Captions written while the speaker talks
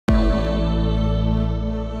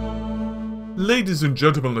Ladies and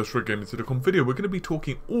gentlemen, let's Radeon GPU video. We're going to be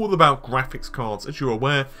talking all about graphics cards. As you're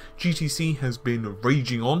aware, GTC has been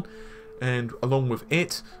raging on, and along with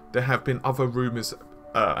it, there have been other rumours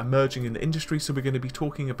emerging in the industry, so we're going to be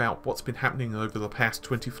talking about what's been happening over the past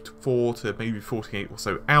 24 to maybe 48 or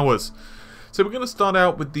so hours. So we're going to start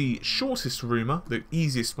out with the shortest rumour, the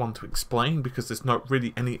easiest one to explain because there's not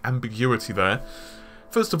really any ambiguity there.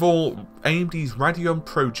 First of all, AMD's Radeon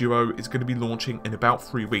Pro Duo is going to be launching in about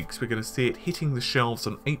 3 weeks. We're going to see it hitting the shelves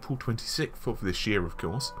on April 26th of this year, of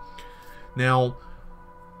course. Now,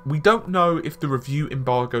 we don't know if the review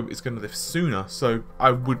embargo is going to lift sooner, so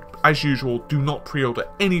I would, as usual, do not pre-order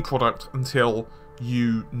any product until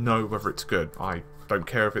you know whether it's good. I don't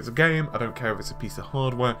care if it's a game, I don't care if it's a piece of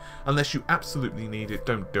hardware. Unless you absolutely need it,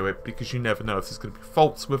 don't do it, because you never know if there's going to be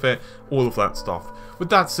faults with it, all of that stuff. With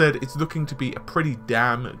that said, it's looking to be a pretty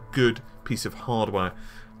damn good piece of hardware.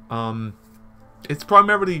 It's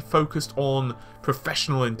primarily focused on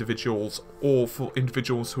professional individuals or for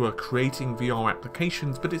individuals who are creating VR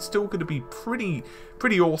applications, but it's still going to be pretty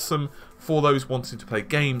awesome for those wanting to play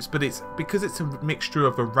games. But it's because it's a mixture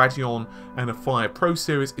of a Radeon and a firepro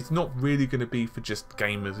series, it's not really going to be for just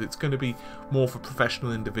gamers. It's going to be more for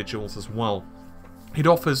professional individuals as well. It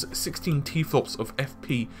offers 16 T-flops of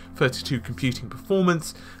FP32 computing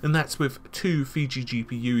performance, and that's with 2 Fiji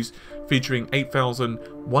GPUs featuring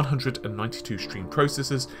 8,192 stream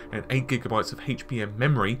processors and 8GB of HBM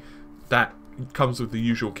memory. That comes with the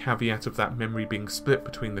usual caveat of that memory being split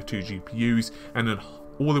between the 2 GPUs, and an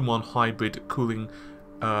all-in-one hybrid cooling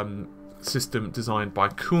system designed by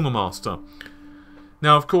Cooler Master.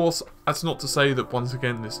 Now, of course, that's not to say that, once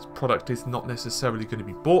again, this product is not necessarily going to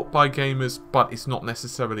be bought by gamers, but it's not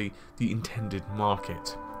necessarily the intended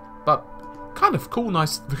market. But kind of cool,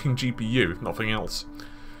 nice looking GPU, if nothing else.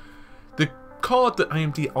 The card that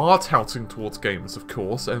AMD are touting towards gamers, of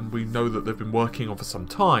course, and we know that they've been working on for some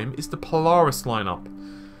time, is the Polaris lineup.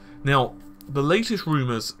 Now, the latest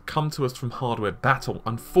rumours come to us from Hardware Battle.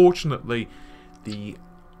 Unfortunately, the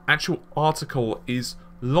actual article is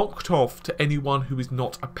locked off to anyone who is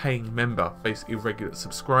not a paying member, basically a regular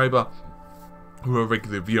subscriber or a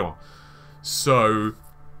regular viewer. So,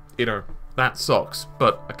 you know, that sucks,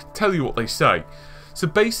 but I can tell you what they say. So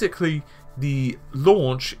basically, the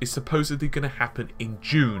launch is supposedly going to happen in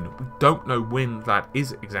June. We don't know when that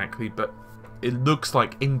is exactly, but it looks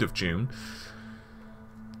like end of June.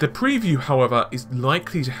 The preview, however, is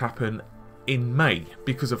likely to happen in May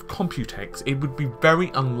because of Computex. It would be very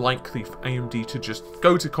unlikely for AMD to just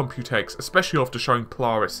go to Computex, especially after showing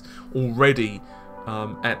Polaris already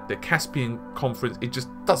at the Caspian conference. It just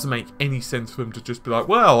doesn't make any sense for them to just be like,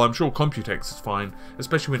 well, I'm sure Computex is fine,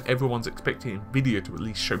 especially when everyone's expecting Nvidia to at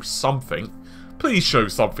least show something. Please show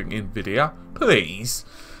something, Nvidia. Please.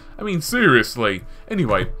 I mean, seriously.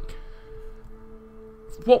 Anyway,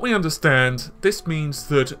 what we understand, this means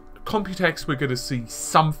that Computex, we're going to see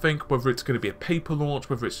something, whether it's going to be a paper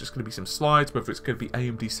launch, whether it's just going to be some slides, whether it's going to be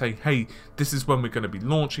AMD saying, hey, this is when we're going to be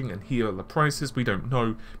launching and here are the prices, we don't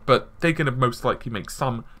know, but they're going to most likely make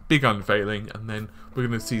some big unveiling, and then we're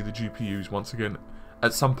going to see the GPUs once again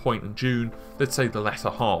at some point in June, let's say the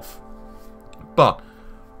latter half. But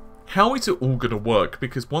how is it all going to work?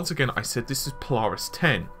 Because once again, I said this is Polaris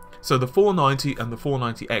 10. So the 490 and the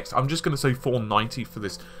 490X, I'm just going to say 490 for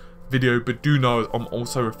this video, but do know I'm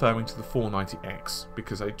also referring to the 490X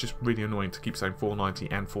because it's just really annoying to keep saying 490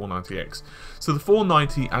 and 490X. So the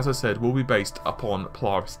 490, as I said, will be based upon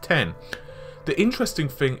Polaris 10. The interesting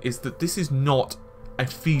thing is that this is not a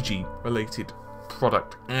Fiji related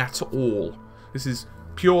product at all. This is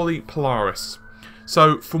purely Polaris.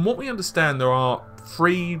 So from what we understand, there are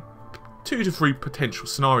 2 to 3 potential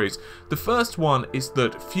scenarios. The first one is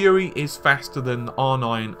that Fury is faster than the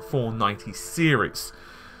R9 490 series.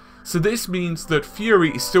 So this means that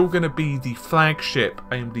Fury is still going to be the flagship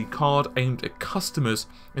AMD card aimed at customers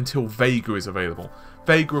until Vega is available.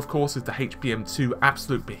 Vega, of course, is the HBM2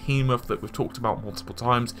 absolute behemoth that we've talked about multiple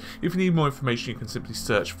times. If you need more information, you can simply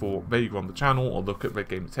search for Vega on the channel or look at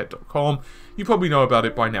redgamertech.com. You probably know about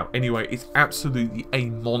it by now anyway. It's absolutely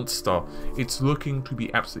a monster. It's looking to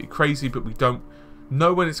be absolutely crazy, but we don't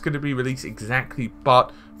know when it's going to be released exactly,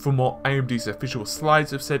 but from what AMD's official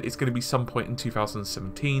slides have said, it's going to be some point in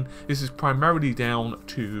 2017. This is primarily down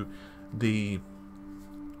to the,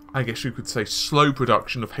 I guess you could say, slow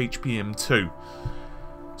production of HBM2.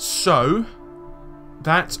 So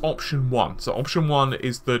that's option 1. So option 1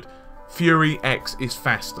 is that Fury X is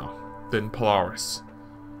faster than Polaris.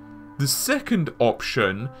 The second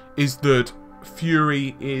option is that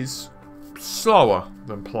Fury is slower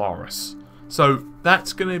than Polaris. So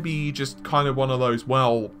that's going to be just kind of one of those,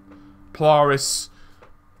 well, Polaris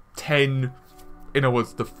 10 in other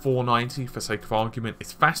words, the 490, for sake of argument,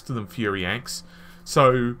 is faster than Fury X.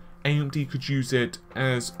 So AMD could use it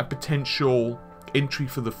as a potential entry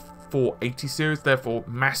for the 480 series, therefore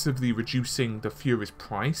massively reducing the Fury's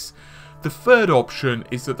price. The third option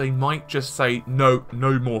is that they might just say, no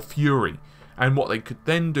more Fury. And what they could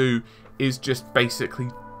then do is just basically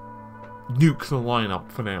nuke the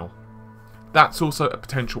lineup for now. That's also a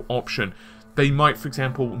potential option. They might, for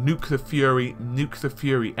example, nuke the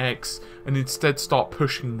Fury X, and instead start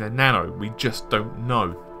pushing their Nano. We just don't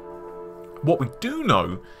know. What we do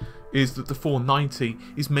know is that the 490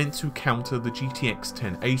 is meant to counter the GTX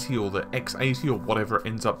 1080 or the X80 or whatever it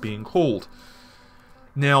ends up being called.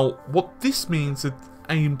 Now, what this means is that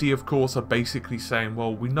AMD, of course, are basically saying,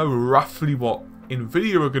 well, we know roughly what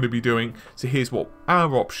Nvidia are going to be doing, so here's what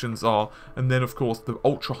our options are. And then, of course, the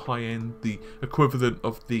ultra high end, the equivalent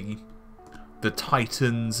of the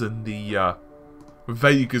Titans and the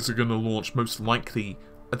Vegas are going to launch most likely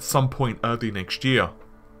at some point early next year.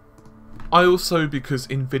 I also, because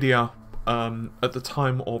Nvidia, at the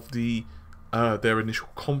time of their initial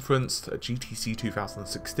conference at GTC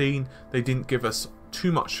 2016, they didn't give us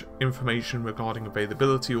too much information regarding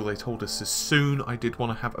availability, or they told us as soon. I did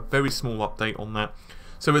want to have a very small update on that.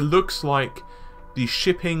 So it looks like the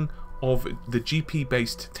shipping of the GP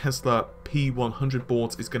based Tesla P100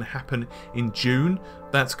 boards is going to happen in June.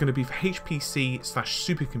 That's going to be for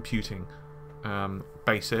HPC/supercomputing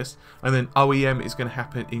basis, and then OEM is going to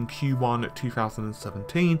happen in Q1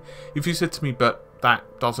 2017. If you said to me, but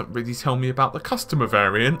that doesn't really tell me about the customer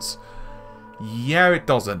variants, yeah, it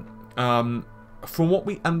doesn't. From what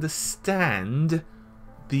we understand,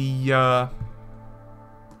 the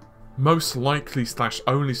most likely /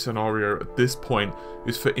 only scenario at this point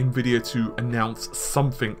is for Nvidia to announce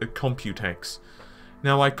something at Computex.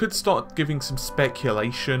 Now, I could start giving some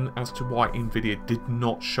speculation as to why Nvidia did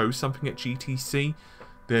not show something at GTC.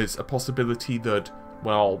 There's a possibility that,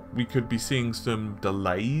 well, we could be seeing some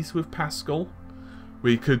delays with Pascal.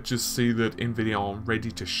 We could just see that Nvidia aren't ready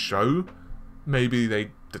to show. Maybe they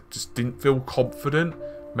just didn't feel confident.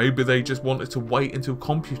 Maybe they just wanted to wait until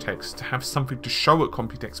Computex to have something to show at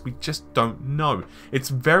Computex. We just don't know. It's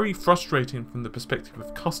very frustrating from the perspective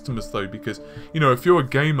of customers, though, because, you know, if you're a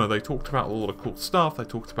gamer, they talked about a lot of cool stuff. They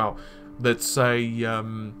talked about, let's say,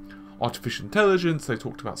 artificial intelligence. They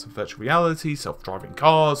talked about some virtual reality, self-driving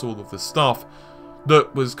cars, all of this stuff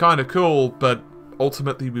that was kind of cool, but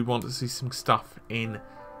ultimately we want to see some stuff in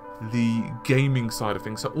the gaming side of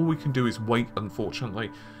things. So all we can do is wait,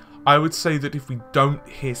 unfortunately. I would say that if we don't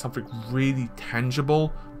hear something really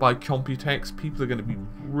tangible by Computex, people are going to be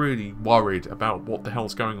really worried about what the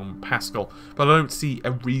hell's going on with Pascal. But I don't see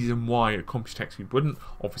a reason why at Computex we wouldn't.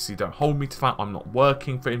 Obviously, don't hold me to that. I'm not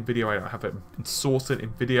working for Nvidia. I don't have it sourced at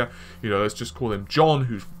Nvidia. You know, let's just call him John,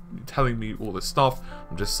 who's telling me all this stuff.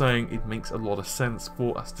 I'm just saying it makes a lot of sense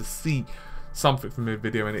for us to see something from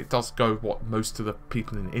Nvidia, and it does go what most of the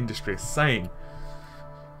people in the industry are saying.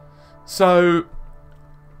 So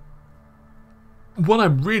what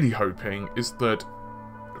I'm really hoping is that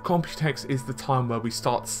Computex is the time where we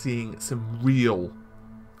start seeing some real,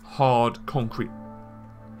 hard, concrete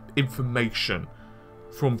information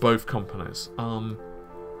from both companies.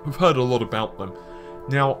 We've heard a lot about them.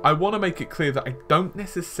 Now, I want to make it clear that I don't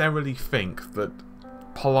necessarily think that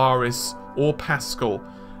Polaris or Pascal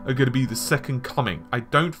are going to be the second coming. I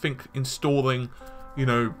don't think installing, you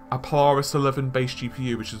know, a Polaris 11 based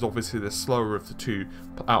GPU, which is obviously the slower of the two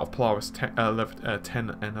out of Polaris 10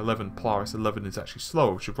 and 11, Polaris 11 is actually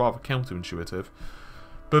slower, which is rather counterintuitive.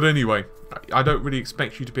 But anyway, I don't really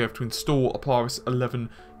expect you to be able to install a Polaris 11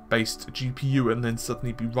 based GPU and then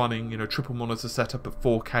suddenly be running, you know, triple monitor setup at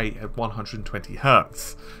 4K at 120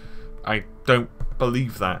 Hz. I don't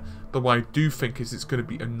believe that. But what I do think is it's going to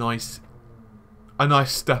be a nice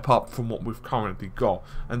step up from what we've currently got,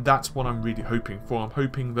 and that's what I'm really hoping for. I'm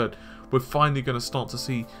hoping that we're finally going to start to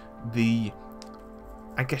see the,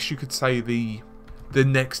 I guess you could say, the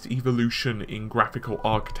next evolution in graphical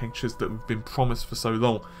architectures that have been promised for so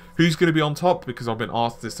long. Who's going to be on top? Because I've been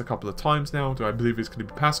asked this a couple of times now. Do I believe it's going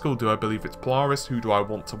to be Pascal? Do I believe it's Polaris? Who do I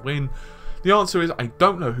want to win? The answer is I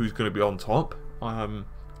don't know who's going to be on top.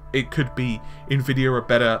 It could be Nvidia are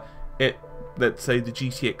better at, let's say, the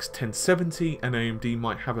GTX 1070, and AMD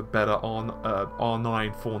might have a better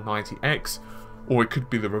R9 490X, or it could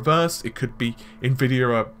be the reverse. It could be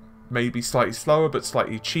Nvidia are maybe slightly slower but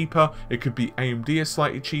slightly cheaper. It could be AMD is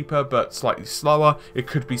slightly cheaper but slightly slower. It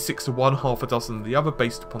could be 6 to 1, half a dozen of the other,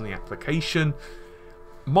 based upon the application.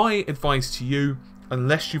 My advice to you,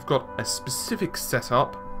 unless you've got a specific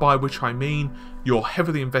setup, by which I mean you're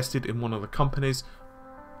heavily invested in one of the companies,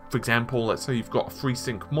 For example, let's say you've got a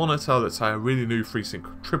FreeSync monitor, let's say a really new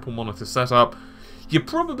FreeSync triple monitor setup. You're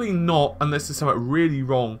probably not, unless there's something really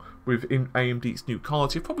wrong with AMD's new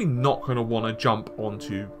cards, you're probably not going to want to jump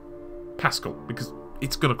onto Pascal, because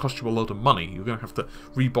it's going to cost you a lot of money. You're going to have to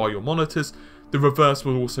rebuy your monitors. The reverse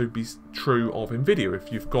will also be true of Nvidia.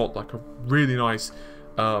 If you've got like a really nice,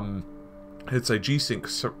 let's say G-Sync,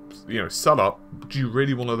 setup, do you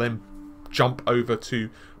really want to then jump over to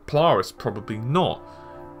Polaris? Probably not.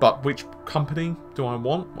 But which company do I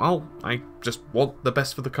want? Well, I just want the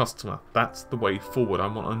best for the customer. That's the way forward. I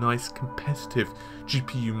want a nice competitive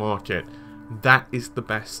GPU market. That is the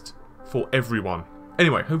best for everyone.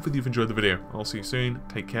 Anyway, hopefully you've enjoyed the video. I'll see you soon.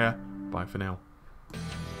 Take care. Bye for now.